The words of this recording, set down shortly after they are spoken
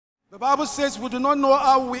The Bible says we do not know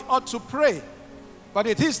how we ought to pray, but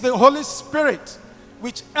it is the Holy Spirit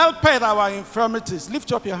which helpeth our infirmities.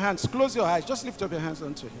 Lift up your hands. Close your eyes. Just lift up your hands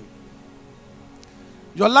unto Him.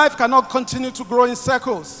 Your life cannot continue to grow in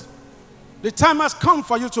circles. The time has come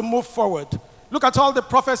for you to move forward. Look at all the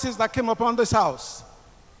prophecies that came upon this house.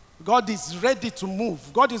 God is ready to move.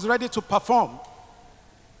 God is ready to perform.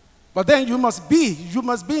 But then you must be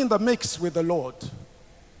in the mix with the Lord.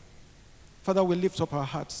 Father, we lift up our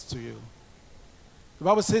hearts to you. The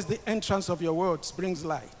Bible says the entrance of your words brings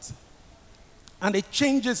light. And it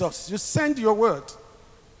changes us. You send your word.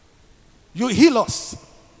 You heal us.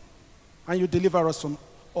 And you deliver us from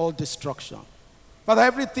all destruction. Father,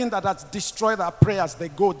 everything that has destroyed our prayers, they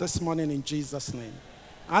go this morning in Jesus' name.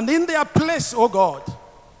 And in their place, oh God,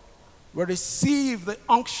 we receive the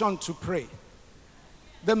unction to pray.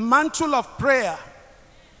 The mantle of prayer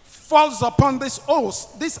falls upon this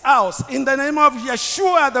house in the name of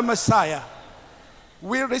Yeshua the Messiah.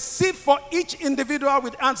 We receive for each individual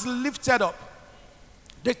with hands lifted up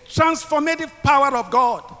the transformative power of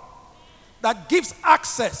God that gives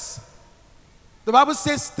access. The Bible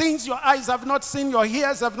says things your eyes have not seen, your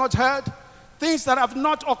ears have not heard, things that have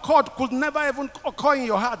not occurred, could never even occur in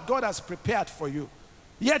your heart, God has prepared for you.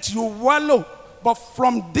 Yet you wallow. But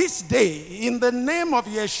from this day, in the name of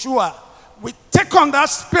Yeshua, we take on that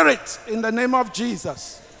spirit in the name of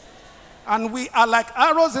Jesus. And we are like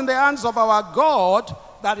arrows in the hands of our God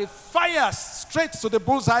that it fires straight to the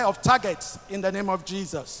bullseye of targets in the name of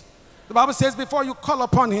Jesus. The Bible says before you call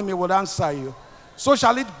upon him, he will answer you. So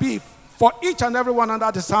shall it be for each and every one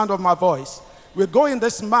under the sound of my voice. We go in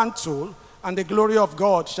this mantle and the glory of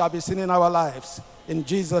God shall be seen in our lives. In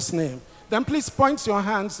Jesus' name. Then please point your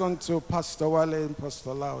hands onto Pastor Wale and Pastor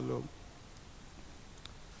Laolo.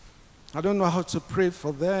 I don't know how to pray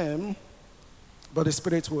for them, but the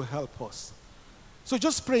Spirit will help us. So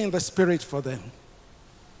just pray in the Spirit for them.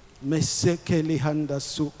 Mesekeli handa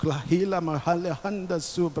sukla hila mahala handa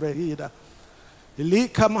subrahida.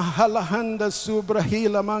 Ilika mahala handa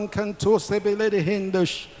subrahila mankanto sebelede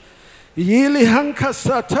hindush. Yili hanka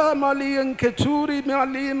sata mali anketuri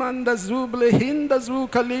mali manda zuble hinda zu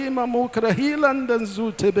kalima mukrahila nda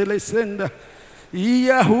zu tebele senda.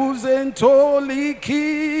 Yahuzen toli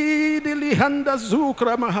kidili handa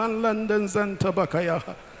zukra mahanlanda zanta bakaya.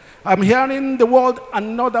 I'm hearing the word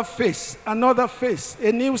another face, a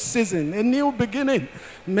new season, a new beginning.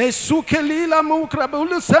 Mesukelila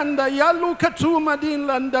mukrabulu sanda yalu katuma din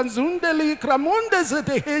landa zundeli kramunde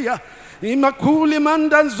zeteheya. Imakuli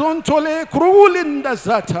mandan zontole krulinda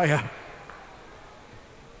zataya.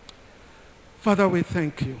 Father, we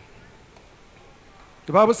thank you.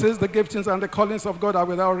 The Bible says the giftings and the callings of God are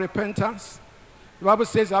without repentance. The Bible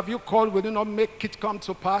says, have you called, will you not make it come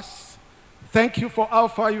to pass? Thank you for how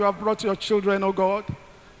far you have brought your children, O God.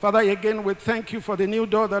 Father, again, we thank you for the new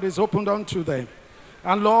door that is opened unto them.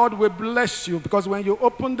 And Lord, we bless you because when you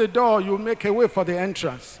open the door, you make a way for the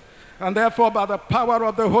entrance. And therefore, by the power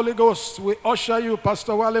of the Holy Ghost, we usher you,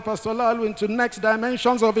 Pastor Wale, Pastor Lalu, into next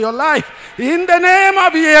dimensions of your life. In the name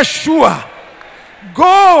of Yeshua,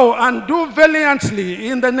 go and do valiantly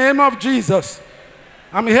in the name of Jesus.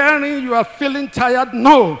 I'm hearing you are feeling tired.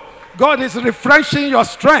 No, God is refreshing your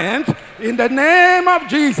strength in the name of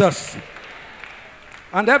Jesus.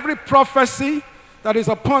 And every prophecy that is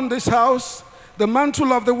upon this house, the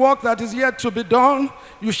mantle of the work that is yet to be done,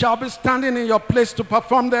 you shall be standing in your place to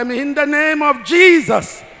perform them in the name of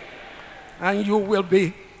Jesus. And you will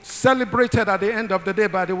be celebrated at the end of the day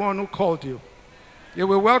by the one who called you. He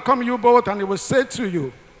will welcome you both and he will say to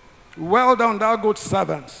you, well done, thou good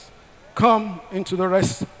servants. Come into the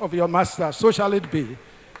rest of your master. So shall it be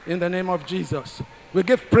in the name of Jesus. We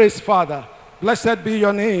give praise, Father. Blessed be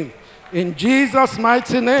your name. In Jesus'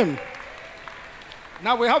 mighty name.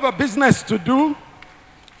 Now we have a business to do.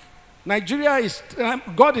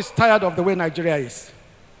 God is tired of the way Nigeria is.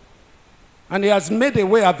 And he has made a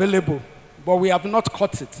way available, but we have not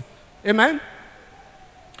caught it. Amen?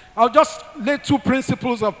 I'll just lay two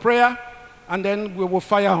principles of prayer, and then we will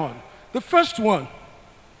fire on. The first one,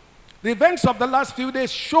 the events of the last few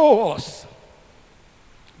days show us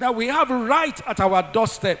that we have right at our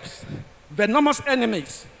doorsteps venomous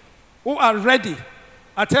enemies who are ready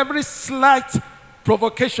at every slight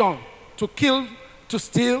provocation to kill, to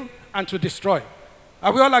steal, and to destroy.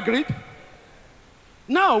 Are we all agreed?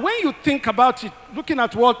 Now, when you think about it, looking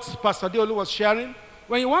at what Pastor Deolu was sharing,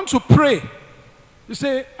 when you want to pray, you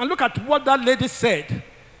say, and look at what that lady said.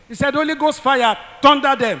 He said, Holy Ghost fire,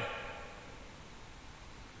 thunder them.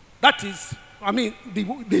 That is,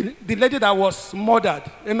 the lady that was murdered.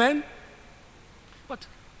 Amen? But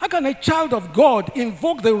how can a child of God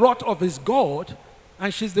invoke the wrath of his God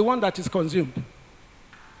and she's the one that is consumed.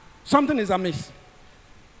 Something is amiss.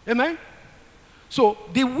 Amen? So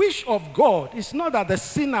the wish of God is not that the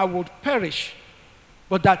sinner would perish,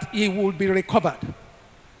 but that he will be recovered.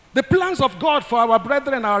 The plans of God for our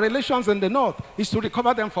brethren, our relations in the north, is to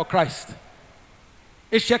recover them for Christ.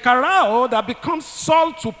 A shekarao that becomes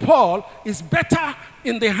Saul to Paul is better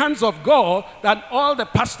in the hands of God than all the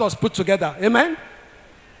pastors put together. Amen?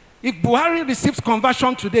 If Buhari receives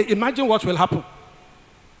conversion today, imagine what will happen.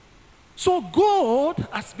 So God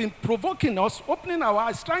has been provoking us, opening our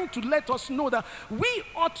eyes, trying to let us know that we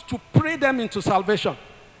ought to pray them into salvation.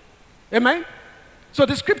 Amen? So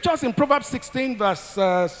the scriptures in Proverbs 16 verse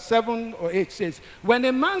 7 or 8 says, when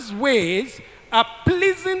a man's ways are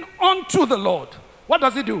pleasing unto the Lord, what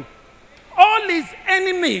does he do? All his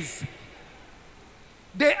enemies,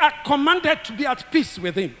 they are commanded to be at peace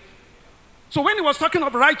with him. So when he was talking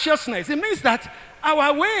of righteousness, it means that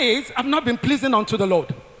our ways have not been pleasing unto the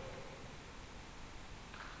Lord.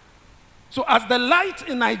 So as the light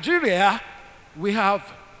in Nigeria, we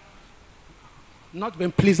have not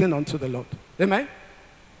been pleasing unto the Lord. Amen?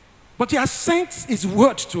 But he has sent his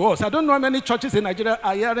word to us. I don't know how many churches in Nigeria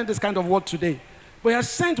are hearing this kind of word today. But he has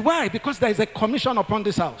sent, why? Because there is a commission upon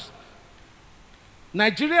this house.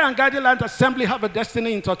 Nigeria and Guardian Land Assembly have a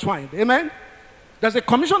destiny intertwined. Amen? There's a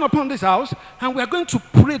commission upon this house, and we are going to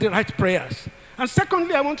pray the right prayers. And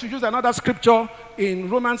secondly, I want to use another scripture in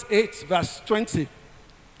Romans 8, verse 20.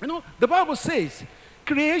 You know, the Bible says,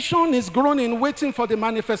 creation is groaning, waiting for the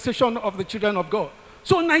manifestation of the children of God.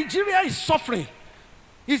 So Nigeria is suffering.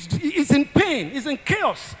 It's in pain. It's in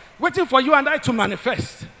chaos, waiting for you and I to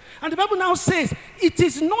manifest. And the Bible now says, it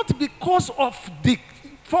is not because of the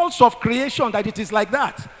faults of creation that it is like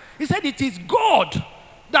that. He said it is God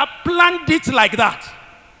that planned it like that.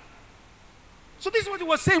 So this is what he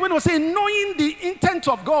was saying when he was saying, knowing the intent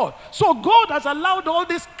of God. So God has allowed all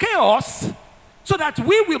this chaos so that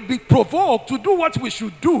we will be provoked to do what we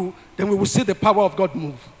should do, then we will see the power of God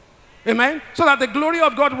move. Amen? So that the glory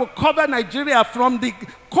of God will cover Nigeria from the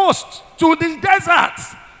coast to the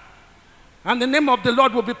desert. And the name of the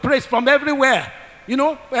Lord will be praised from everywhere. You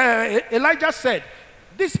know, Elijah said,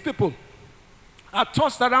 these people are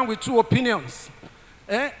tossed around with two opinions.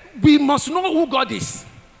 We must know who God is.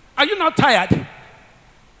 Are you not tired?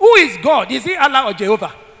 Who is God? Is he Allah or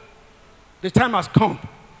Jehovah? The time has come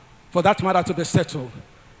for that matter to be settled.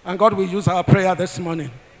 And God will use our prayer this morning.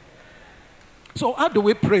 So how do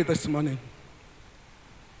we pray this morning?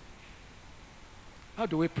 How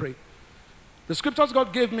do we pray? The scriptures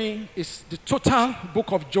God gave me is the total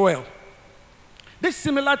book of Joel. This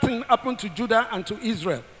similar thing happened to Judah and to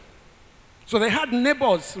Israel. So they had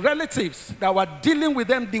neighbors, relatives that were dealing with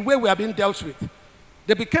them the way we are being dealt with.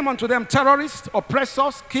 They became unto them terrorists,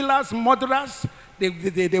 oppressors, killers, murderers.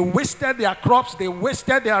 They wasted their crops, they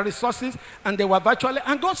wasted their resources, and they were virtually,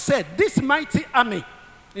 and God said, this mighty army,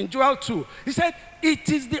 in Joel 2, he said, it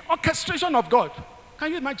is the orchestration of God.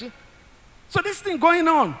 Can you imagine? So this thing going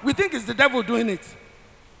on, we think it's the devil doing it.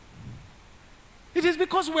 It is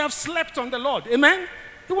because we have slept on the Lord. Amen?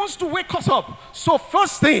 He wants to wake us up. So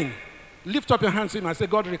first thing, lift up your hands to him and say,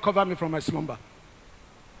 God, recover me from my slumber.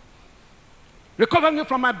 Recover me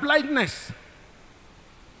from my blindness.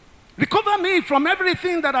 Recover me from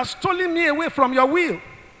everything that has stolen me away from your will.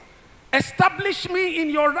 Establish me in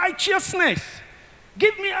your righteousness.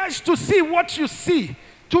 Give me eyes to see what you see,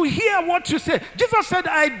 to hear what you say. Jesus said,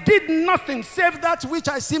 I did nothing save that which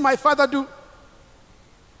I see my Father do.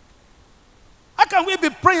 How can we be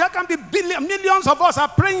praying? How can be millions of us are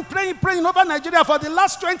praying over Nigeria for the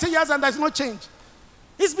last 20 years and there's no change?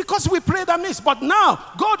 It's because we prayed amiss. But now,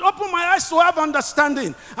 God opened my eyes to have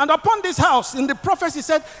understanding. And upon this house, in the prophecy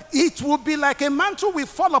said, it will be like a mantle will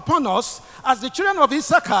fall upon us. As the children of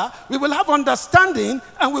Issachar, we will have understanding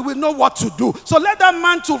and we will know what to do. So let that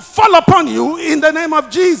mantle fall upon you in the name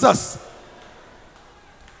of Jesus.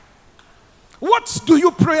 What do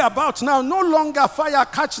you pray about now? No longer fire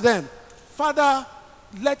catch them. Father,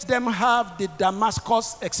 let them have the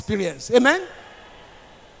Damascus experience. Amen?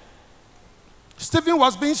 Stephen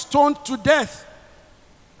was being stoned to death.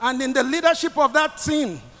 And in the leadership of that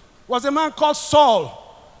team was a man called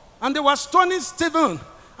Saul. And they were stoning Stephen.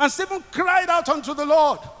 And Stephen cried out unto the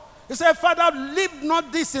Lord. He said, Father, leave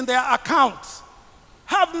not this in their account.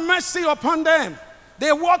 Have mercy upon them.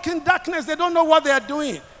 They walk in darkness. They don't know what they are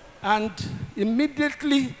doing. And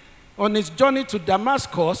immediately on his journey to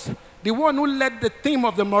Damascus, the one who led the team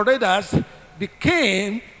of the Marauders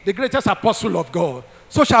became the greatest apostle of God.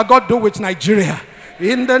 So shall God do with Nigeria.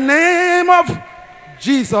 In the name of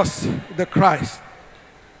Jesus the Christ.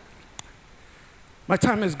 My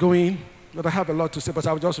time is going. But I have a lot to say, but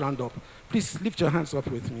I'll just round up. Please lift your hands up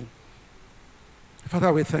with me.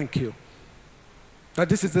 Father, we thank you that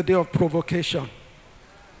this is the day of provocation.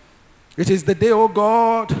 It is the day, oh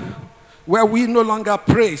God, where we no longer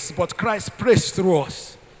praise, but Christ prays through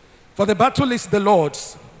us. For the battle is the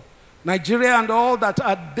Lord's. Nigeria and all that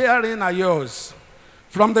are therein are yours.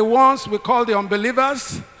 From the ones we call the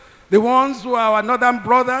unbelievers, the ones who are our northern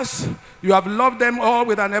brothers, you have loved them all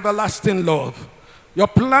with an everlasting love. Your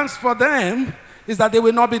plans for them is that they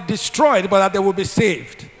will not be destroyed, but that they will be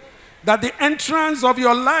saved. That the entrance of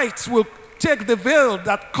your light will take the veil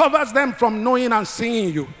that covers them from knowing and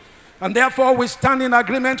seeing you. And therefore, we stand in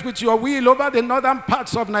agreement with your will over the northern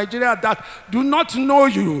parts of Nigeria that do not know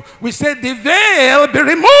you. We say the veil be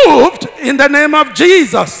removed in the name of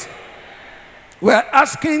Jesus. We're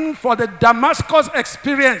asking for the Damascus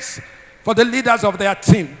experience for the leaders of their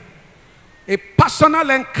team. A personal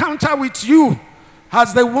encounter with you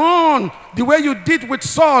as the way you did with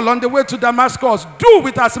Saul on the way to Damascus. Do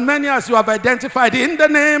with as many as you have identified in the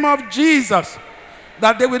name of Jesus.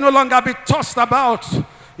 That they will no longer be tossed about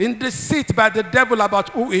in deceit by the devil about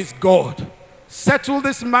who is God. Settle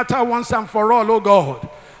this matter once and for all, O God.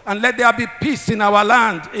 And let there be peace in our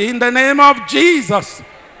land in the name of Jesus.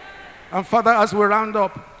 And Father, as we round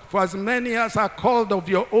up, for as many as are called of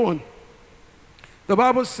your own, the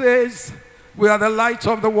Bible says we are the light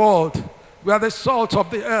of the world. We are the salt of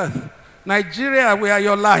the earth. Nigeria, we are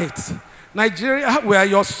your light. Nigeria, we are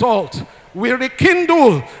your salt. We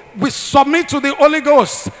rekindle, we submit to the Holy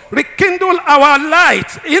Ghost. Rekindle our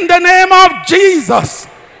light in the name of Jesus.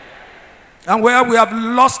 And where we have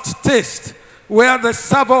lost taste, where the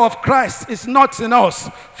savor of Christ is not in us,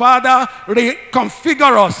 Father,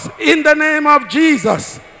 reconfigure us in the name of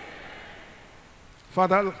Jesus.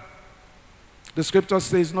 Father, the scripture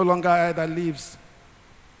says, no longer I that lives,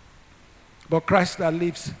 but Christ that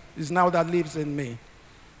lives is now that lives in me.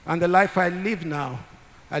 And the life I live now,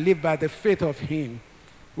 I live by the faith of him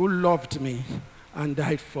who loved me and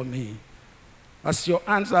died for me. As your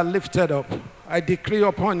hands are lifted up, I decree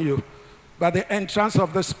upon you, by the entrance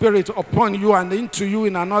of the Spirit upon you and into you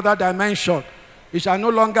in another dimension, it shall no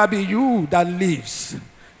longer be you that lives.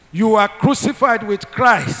 You are crucified with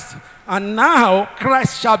Christ, and now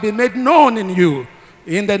Christ shall be made known in you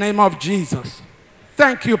in the name of Jesus.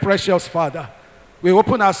 Thank you, precious Father. We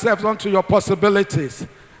open ourselves unto your possibilities,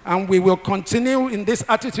 and we will continue in this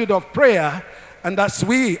attitude of prayer, and as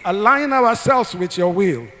we align ourselves with your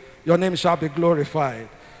will, your name shall be glorified.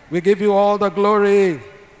 We give you all the glory.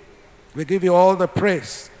 We give you all the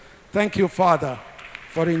praise. Thank you, Father,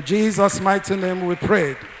 for in Jesus' mighty name we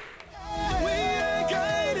prayed.